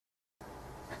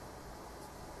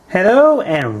Hello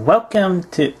and welcome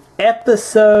to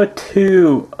episode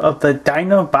 2 of the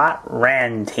Dinobot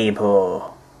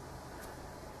Roundtable.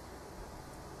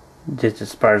 This is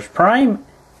Sparks Prime,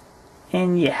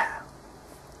 and yeah,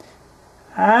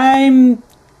 I'm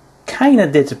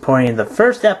kinda disappointed in the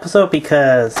first episode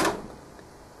because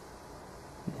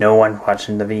no one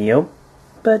watching the video,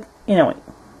 but anyway.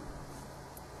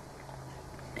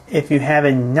 If you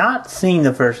haven't not seen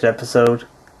the first episode,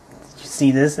 you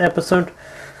see this episode,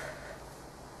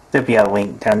 there'll be a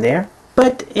link down there.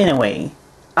 But anyway,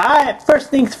 first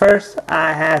things first,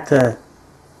 I had to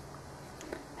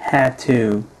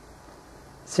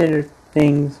consider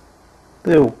things,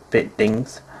 little bit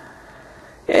things.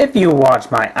 If you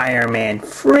watch my Iron Man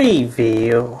free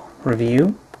video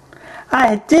review,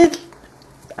 I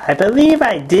believe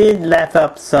I did left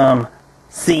up some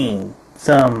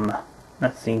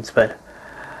not scenes, but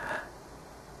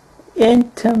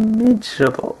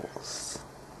intermissables.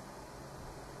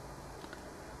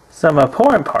 Some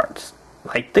important parts,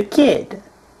 like the kid.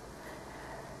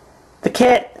 The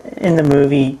cat in the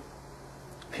movie,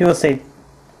 people say,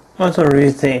 most of the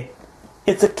reviews say,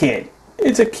 it's a kid.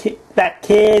 It's a kid. That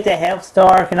kid that helps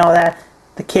Stark and all that.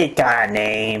 The kid got a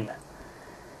name.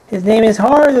 His name is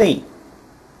Harvey.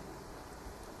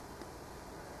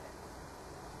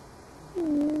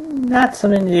 Not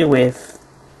something to do with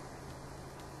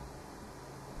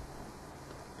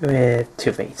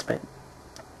Two-Face, but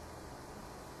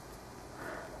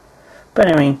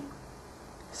anyway,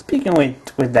 speaking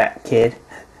with that kid,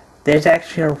 there's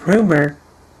actually a rumor.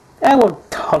 I will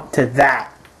talk to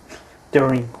that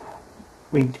during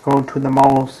we go to the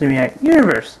Marvel Cinematic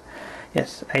Universe.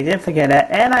 Yes, I did forget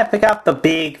that, and I forgot the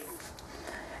big,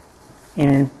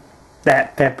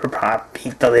 that Pepper Pot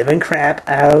beat the living crap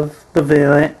out of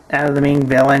the main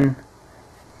villain,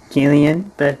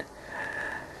 Gillian. But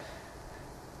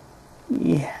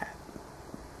yeah,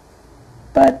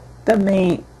 but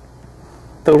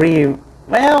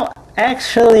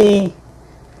actually,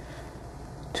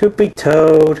 to be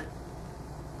told,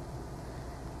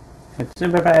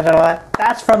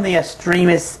 that's from the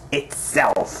extremist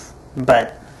itself.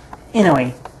 But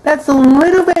anyway, that's a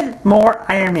little bit more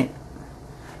Iron Man.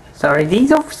 Sorry,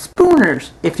 these are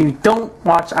spooners. If you don't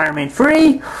watch Iron Man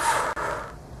free,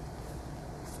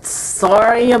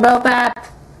 sorry about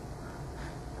that.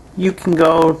 You can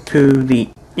go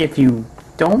to if you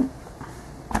don't,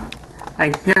 I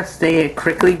just say it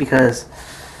quickly because,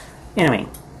 anyway,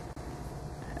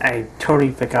 I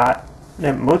totally forgot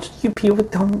that most of you people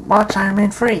don't watch Iron Man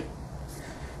free.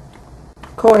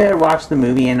 Go ahead and watch the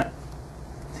movie and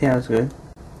see how it's good.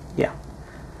 Yeah.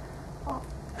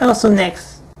 Also,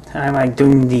 next time I'm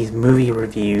doing these movie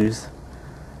reviews,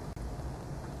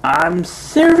 I'm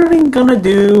certainly gonna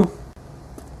do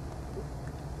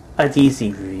a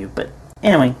DC review, but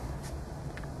anyway.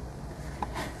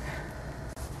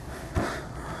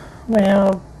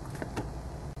 Well,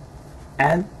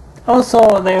 and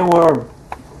also there were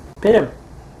a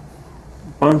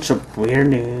bunch of weird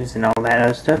news and all that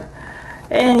other stuff.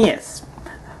 And yes,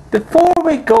 before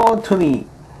we go to the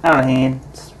a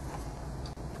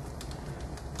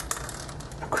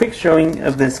quick showing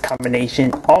of this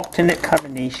alternate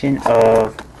combination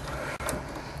of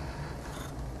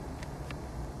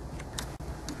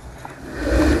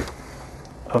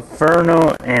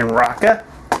Verno and Raka.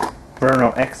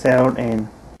 Verno XL and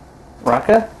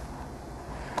Raka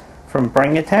from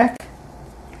Brain Attack.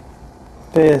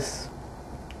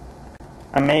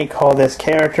 I may call this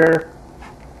character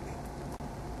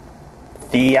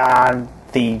I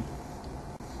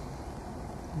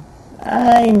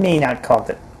may not call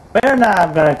it. Whether or not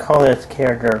I'm gonna call this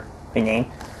character a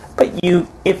name, but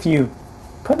if you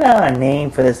put out a name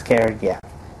for this character, yeah,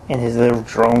 and his little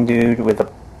drone dude with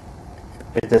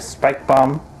the spike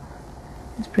bomb,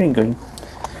 it's pretty good.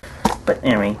 But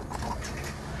anyway,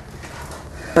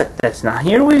 but that's not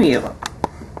here with you.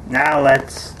 Now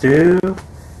let's do.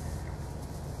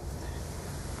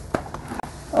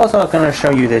 Also, I'm gonna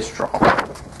show you this drawing.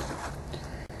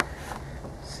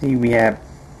 See, we have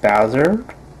Bowser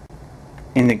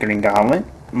in the Green Goblin,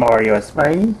 Mario as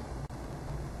Spidey,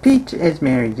 Peach as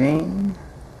Mary Jane,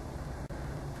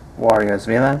 Wario as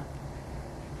villain,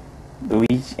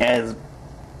 Luigi as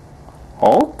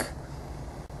Hulk,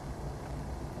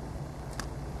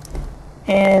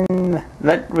 and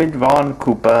Ludwig von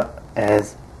Koopa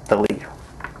as the leader.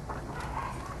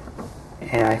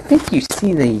 And I think you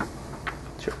see the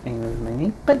name of my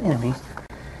name, but anyway,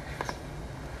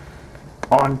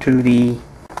 on to the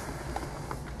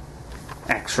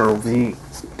actual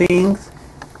things,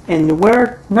 and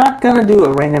we're not gonna do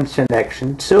a random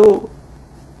selection, so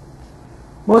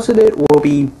most of it will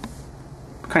be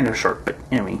kind of short, but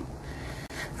anyway.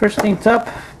 First things up,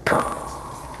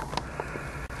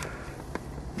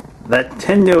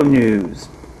 Nintendo news.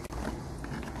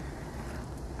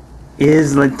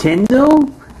 Is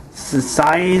Nintendo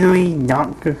societally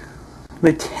not good?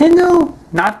 Nintendo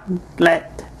not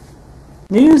let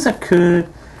news occur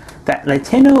that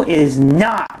Nintendo is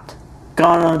not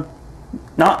gonna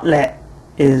not let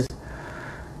is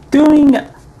doing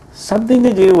something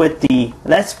to do with the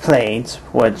Let's Plays,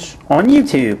 which on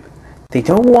YouTube they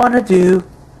don't want to do.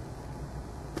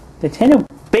 Nintendo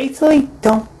basically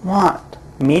don't want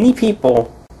many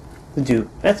people to do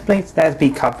Let's Plays that be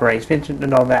copyright infringement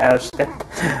and all that other stuff.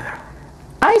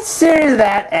 I consider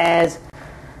that as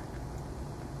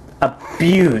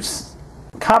abuse,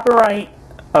 copyright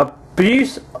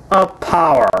abuse of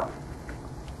power.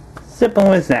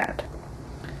 Simple as that.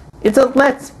 It's a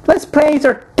Let's Plays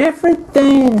are different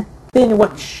than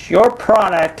what your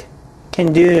product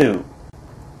can do.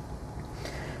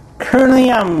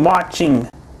 Currently, I'm watching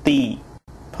the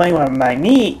playing with my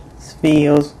niece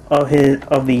feels of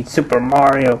the Super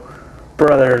Mario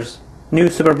Brothers new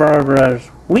Super Mario Brothers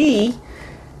Wii,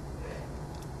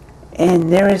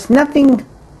 and there is nothing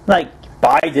like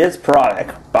buy this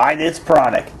product.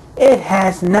 It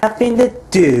has nothing to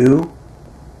do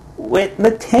with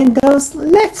Nintendo's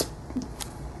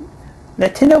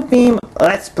Nintendo theme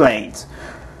Let's Plays.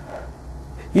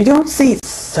 You don't see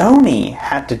Sony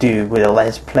have to do with a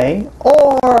Let's Play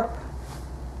or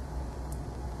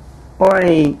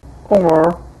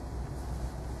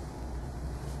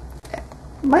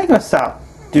Microsoft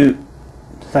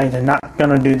decide they're not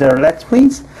gonna do their Let's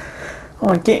Plays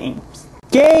on games.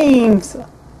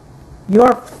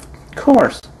 Of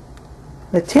course,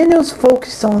 Nintendo's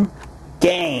focused on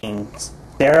games.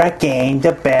 They're a game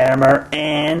developer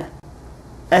and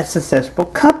a successful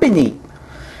company.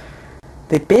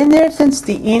 They've been there since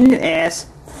the NES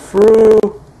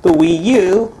through the Wii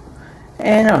U,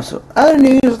 and also other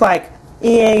news like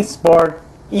EA Sport.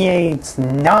 EA's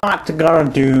not gonna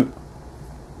do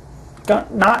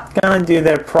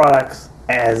their products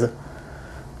as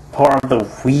part of the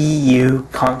Wii U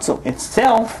console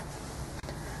itself.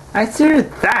 I consider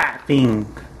that being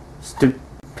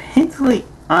stupidly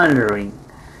honoring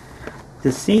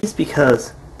deceased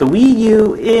because the Wii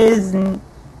U is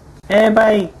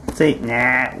everybody say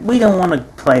nah, we don't want to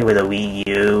play with a Wii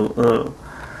U.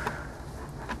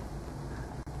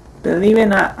 Believe it or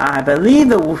not, I believe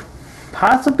the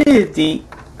possibility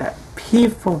that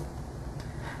people,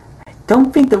 I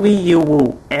don't think the Wii U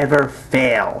will ever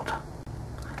fail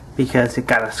because it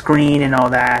got a screen and all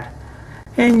that,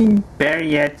 and better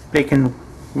yet, they can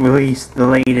release the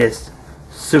latest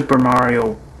Super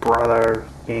Mario Brothers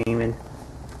game and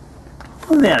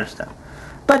all the other stuff.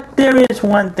 But there is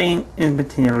one thing in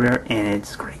particular, and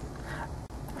it's great.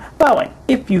 By the way,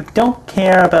 if you don't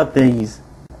care about these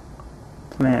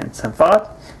plans and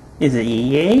thoughts, is it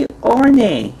EA or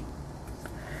nay?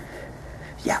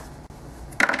 Yeah.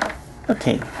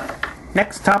 Okay.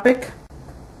 Next topic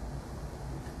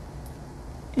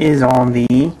is on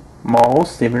the Marvel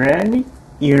Cinematic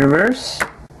Universe.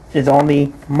 Is on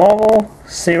the Marvel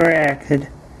Cinematic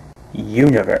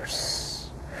Universe.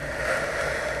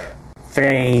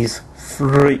 Phase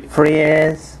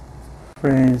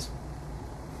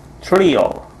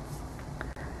Trio.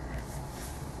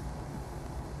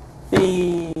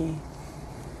 The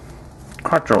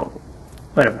Quattro,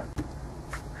 whatever.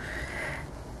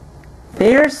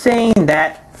 They're saying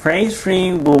that Phase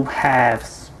 3 will have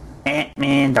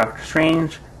Ant-Man, Doctor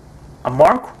Strange, a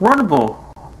Mark Runnable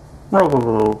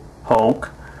Hulk,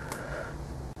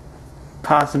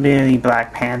 possibly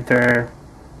Black Panther,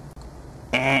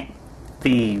 and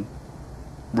the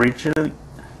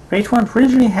Phase 1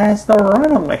 originally has the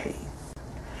Runaway.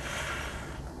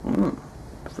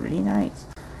 Pretty nice.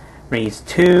 Phase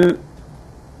 2,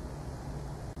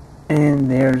 and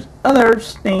there's other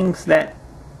things that,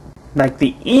 like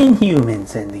the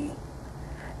Inhumans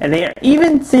and they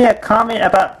even say a comment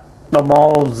about the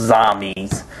Marvel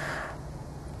zombies.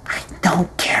 I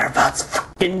don't care about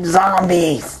fucking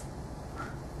zombies.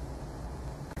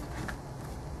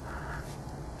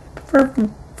 For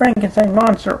Frankenstein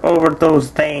monster over those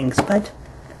things, but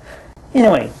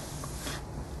anyway.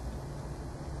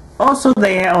 Also,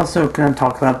 they also gonna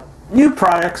talk about new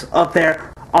products of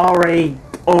their already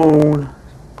own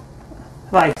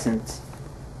license,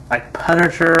 like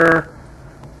Punisher,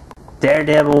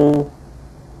 Daredevil,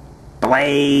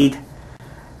 Blade,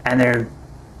 and their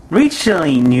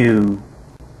recently new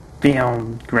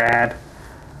film grab,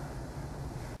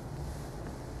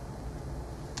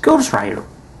 Ghost Rider.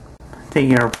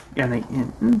 They are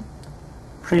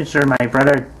pretty sure my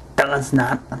brother does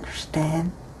not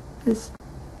understand this.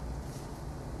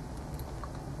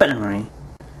 But anyway.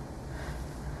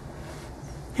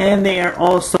 And they are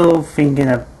also thinking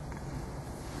of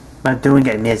about doing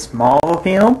a Miss Marvel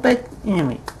film, but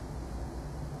anyway.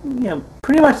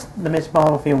 Pretty much the Miss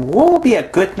Marvel film will be a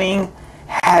good thing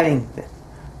having this.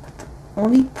 But the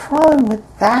only problem with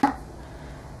that,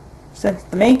 since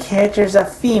the main character is a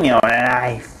female, and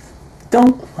I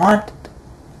don't want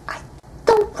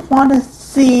to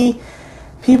see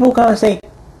people gonna say,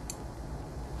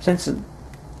 since the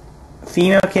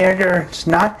female character is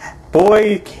not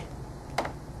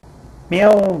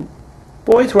male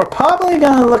boys were probably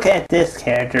gonna look at this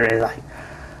character as like,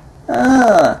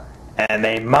 and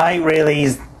they might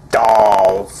release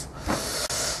dolls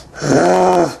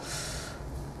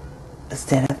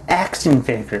instead of action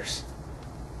figures.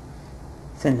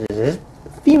 Since it is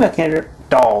female character,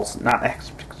 dolls, not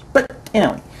action figures. But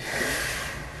anyway,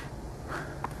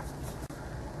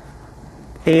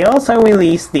 they also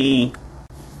released the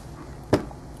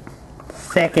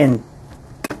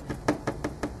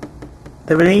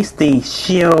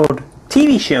SHIELD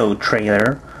TV show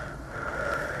trailer,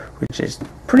 which is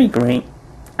pretty great.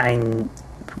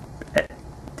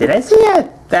 Did I see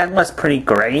it? That was pretty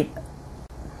great.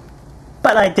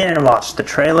 But I didn't watch the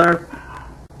trailer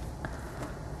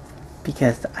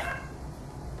because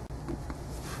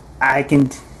I can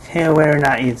tell whether or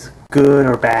not it's good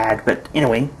or bad. But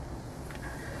anyway,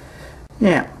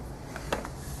 yeah,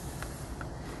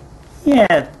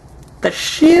 the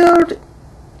SHIELD,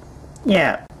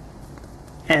 yeah.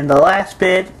 And the last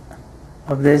bit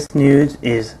of this news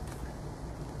is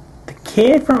the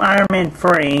kid from Iron Man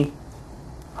 3,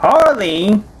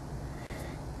 Harvey,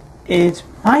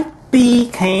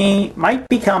 might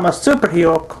become a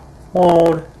superhero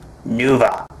called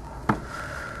Nova.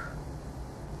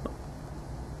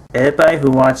 Everybody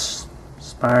who watched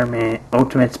Spider-Man,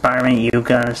 Ultimate Spider-Man, you're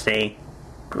gonna say,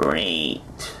 great.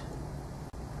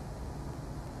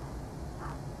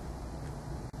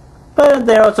 But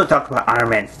they also talk about Iron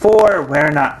Man 4, where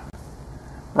or not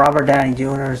Robert Downey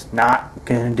Jr. is not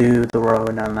gonna do the role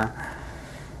on that.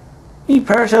 Me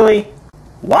personally,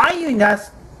 why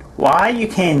you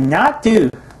cannot do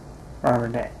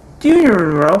Robert Downey Jr.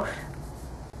 role?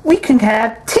 We can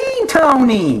have Teen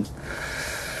Tony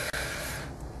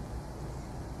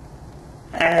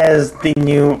as the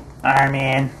new Iron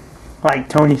Man, like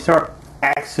Tony Stark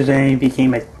accidentally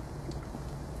became a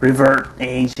revert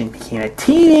age and became a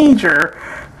teenager,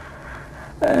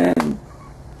 and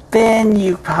then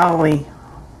you probably,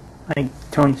 like,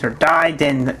 Tony Stark died,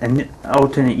 then an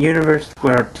alternate universe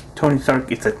where Tony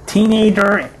Stark is a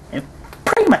teenager, and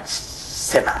pretty much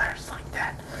similar like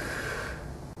that.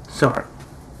 So,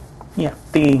 yeah,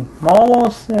 the Marvel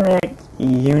Cinematic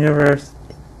Universe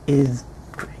is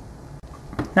great.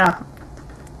 Now,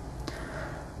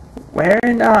 whether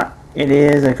or not it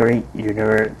is a great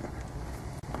universe,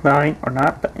 fine or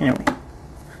not, but anyway,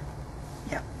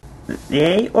 yeah,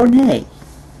 yay or nay.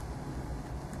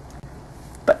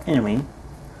 But anyway,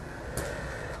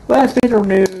 last bit of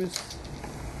news: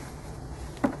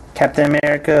 Captain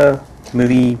America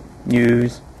movie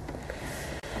news.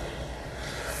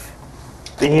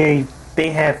 They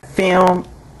have filmed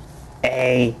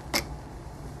a.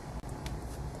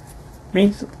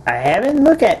 I haven't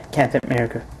looked at Captain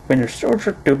America Winter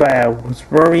Soldier, but I was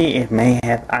worried it may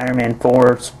have Iron Man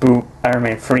 4 Iron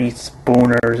Man 3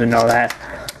 spooners and all that.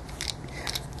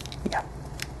 Yeah.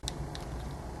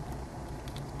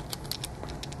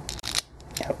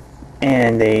 Yep.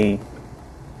 And they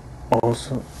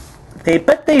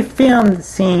filmed the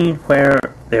scene where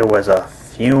there was a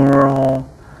funeral,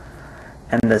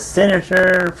 and the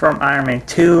Senator from Iron Man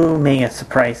 2 made a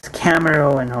surprise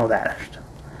cameo and all that stuff.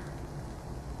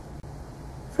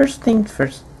 First things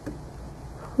first,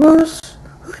 who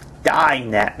died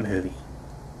in that movie?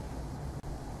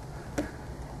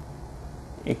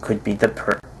 It could be It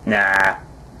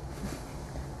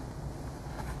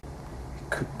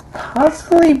could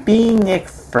possibly be Nick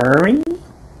Fury?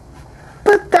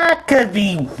 But that could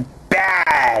be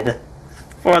bad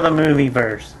for the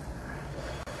movieverse.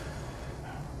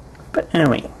 But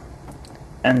anyway,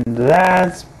 and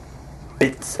that's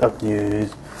bits of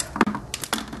news.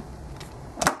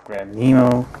 Grab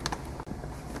Nemo.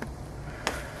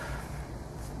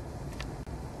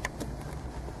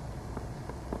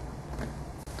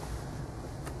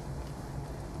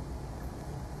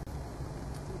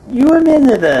 You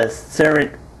remember the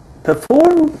service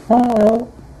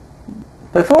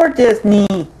before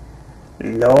Disney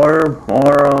lowered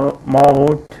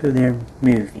Marvel to their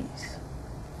movies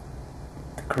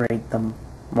to create the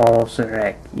Marvel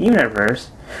Cinematic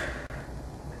Universe.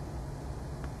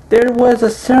 there was a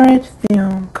certain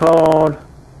film called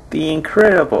The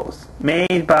Incredibles,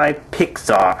 made by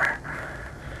Pixar.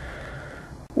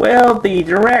 Well, the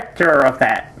director of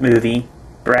that movie,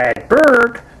 Brad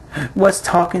Bird, was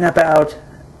talking about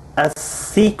a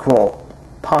sequel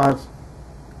of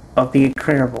The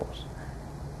Incredibles.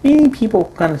 Many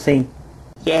people gonna say,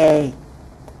 yay!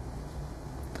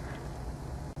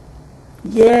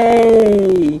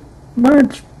 Yay!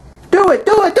 Much. Do it!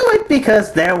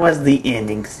 Because there was the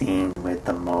ending scene with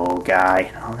the mole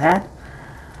guy and all that.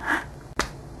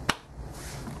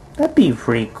 That'd be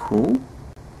pretty cool.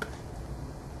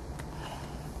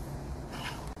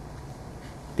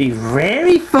 Be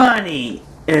very funny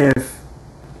if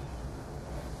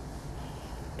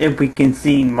we can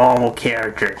see Marvel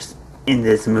characters in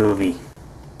this movie.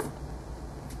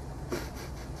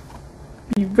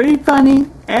 Be very funny,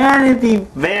 and it'd be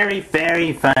very,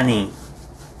 very funny.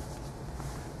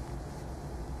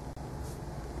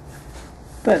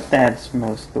 But that's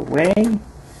most of the way.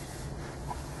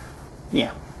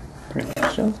 Yeah, pretty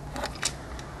much so.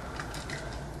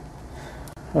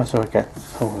 Also, I got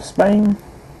whole Spain.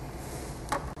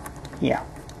 Yeah.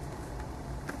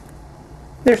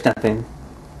 There's nothing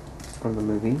from the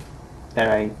movie that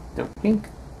I don't think.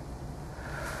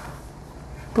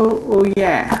 But, oh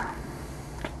yeah.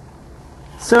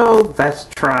 So, let's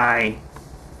try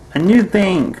a new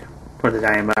thing for the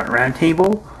Dinobot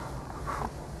Roundtable.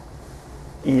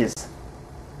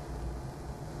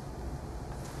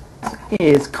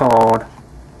 Is called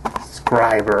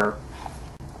Scriber.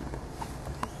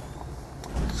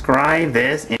 Scribe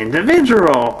this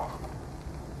individual.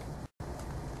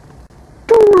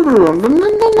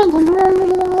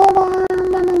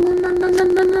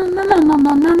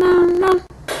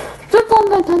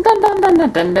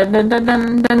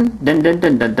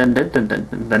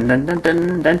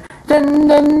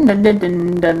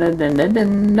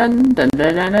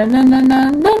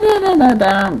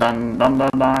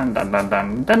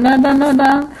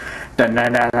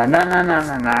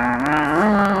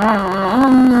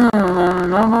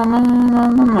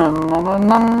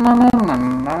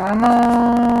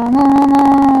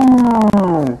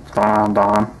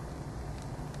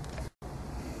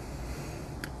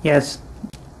 Yes,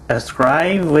 a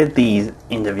scribe with these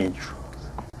individuals.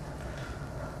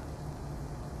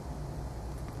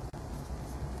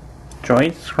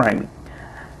 Enjoy scribing.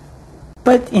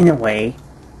 But in a way,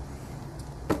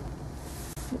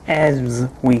 as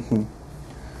we can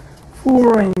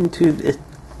pour into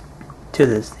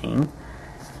this thing,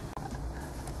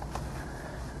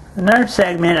 another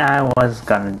segment I was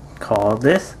gonna call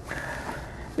this.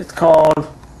 It's called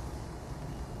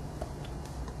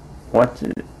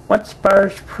What's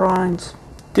Spurs Prawns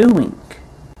doing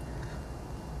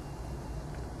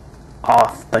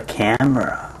off the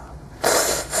camera?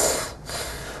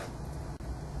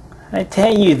 I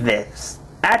tell you this,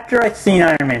 after I seen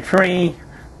Iron Man 3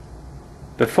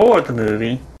 before the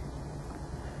movie,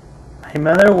 my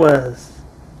mother was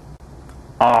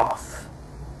off.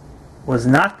 Was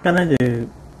not gonna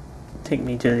take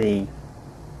me to the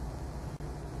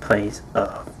place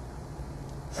of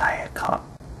Sayakot.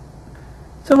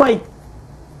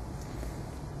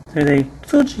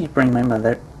 So she bring my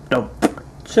mother. No,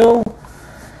 so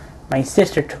my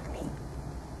sister took me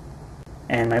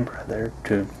and my brother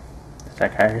to the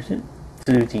psychiatrist,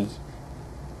 to the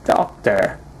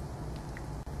doctor.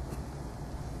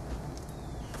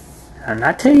 I'll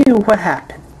not tell you what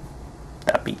happened.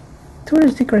 That'll be too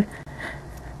secret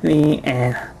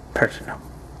and personal.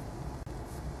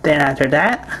 Then after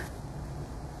that,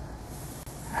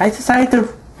 I decided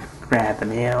to grab the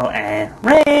mail and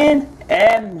ran,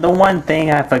 and the one thing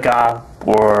I forgot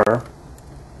were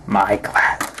my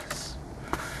glasses.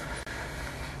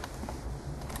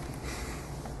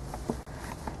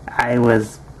 I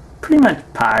was pretty much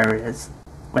powerless.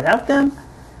 Without them,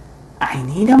 I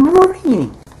need a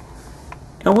reading.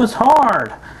 It was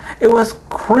hard. It was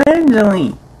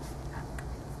cringely.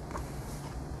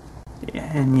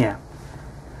 And yeah.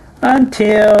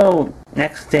 Until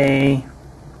next day,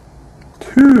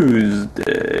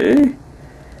 Tuesday,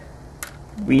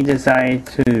 we decided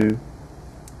to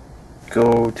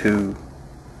go to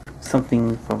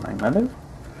something for my mother.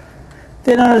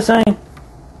 Then all of a sudden,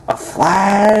 a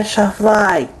flash of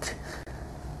light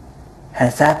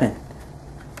has happened.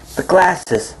 The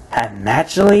glasses have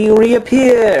naturally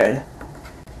reappeared.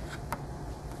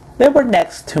 They were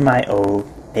next to my old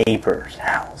neighbor's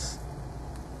house.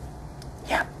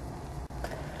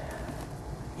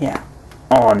 Yeah.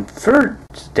 On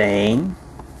Thursday,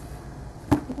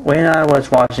 when I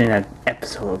was watching an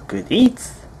episode of Good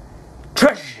Eats,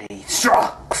 tragedy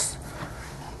strikes.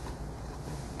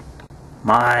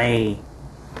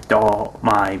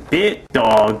 my big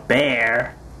dog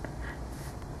Bear,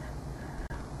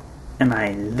 and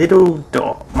my little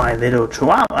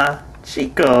Chihuahua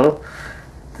Chico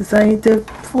decided to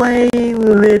play a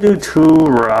little too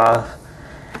rough,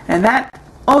 and that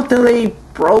ultimately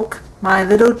broke my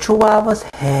little Chihuahua's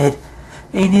head,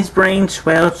 and his brain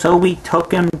swelled, so we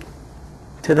took him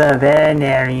to the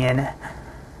veterinarian,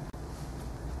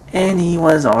 and he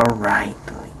was alright.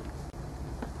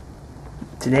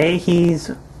 Today he's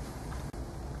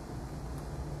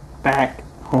back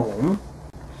home,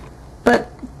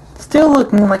 but still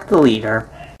looking like the leader.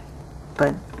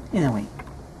 But anyway,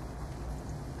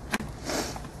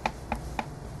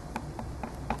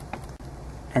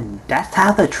 and that's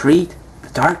how the treat the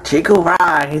dark Chico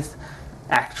rise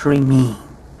actually mean.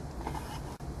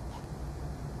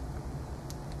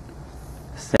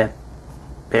 Except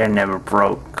Bear never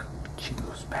broke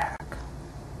Chico's back.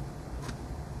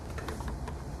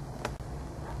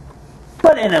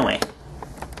 But anyway,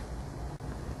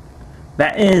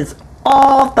 that is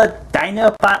all the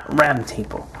Dinobot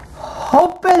Roundtable.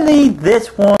 Hopefully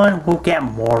this one will get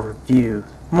more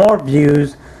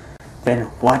views than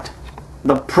what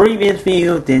the previous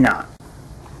video did not.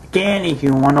 Again, if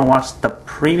you want to watch the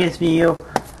previous video,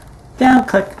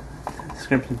 click the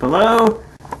description below,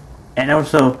 and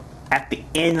also at the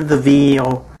end of the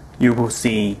video you will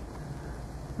see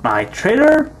my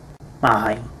trailer,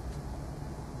 my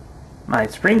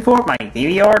Springboard, my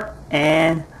DVR,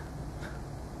 and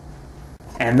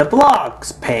the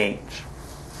blogs page.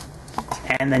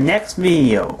 And the next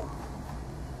video,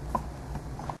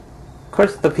 of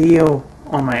course, the video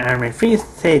on my Iron Man Free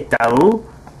say Dao.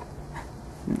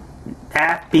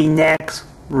 At the next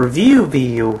review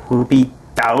video will be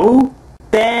Dao.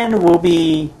 Then will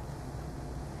be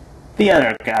the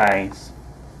other guys,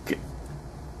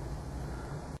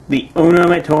 the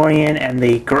Unomatorian and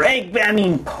the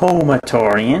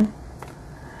Pomatorian.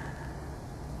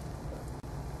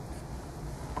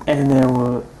 And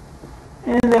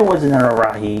there was another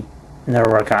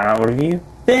Rakana review.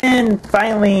 Then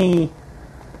finally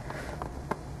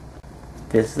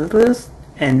this is the list.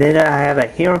 And then I have a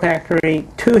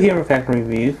two Hero Factory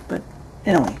reviews, but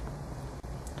anyway.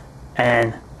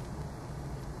 And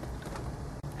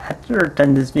after I've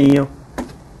done this video,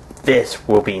 this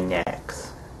will be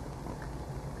next.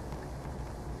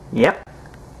 Yep.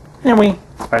 Anyway,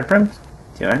 bye friends.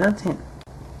 2010.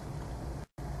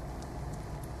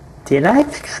 Did I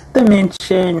forget to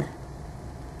mention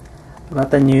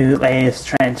about the new latest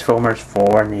Transformers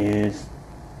 4 news?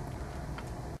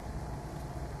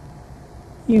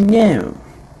 You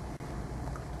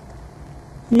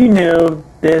know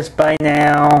this by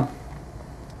now.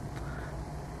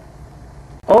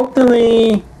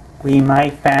 Hopefully, we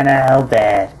might find out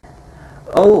that,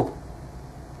 oh,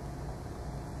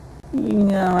 you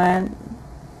know what?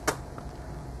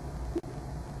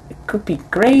 It could be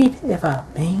great if a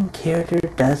main character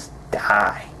does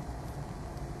die.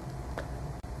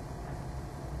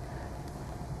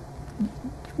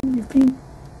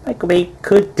 Like we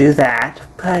could do that,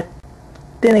 but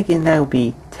then again that would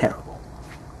be terrible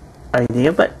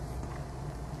idea. But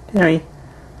anyway,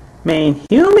 main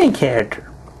human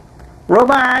character,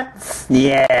 robots.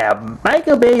 Yeah,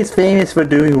 Michael Bay is famous for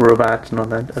doing robots and all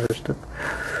that other stuff.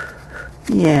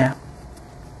 Yeah,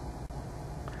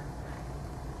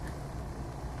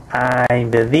 I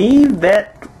believe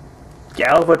that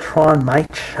Galvatron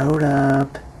might show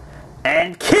up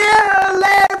and kill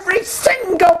every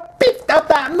single bit of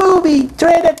that movie.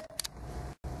 Dreaded.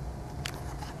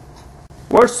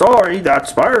 We're sorry that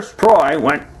Spyro's Troy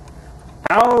went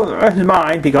out of his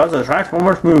mind because of the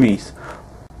Transformers movies.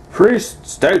 Please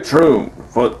stay true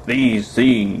for these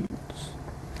scenes.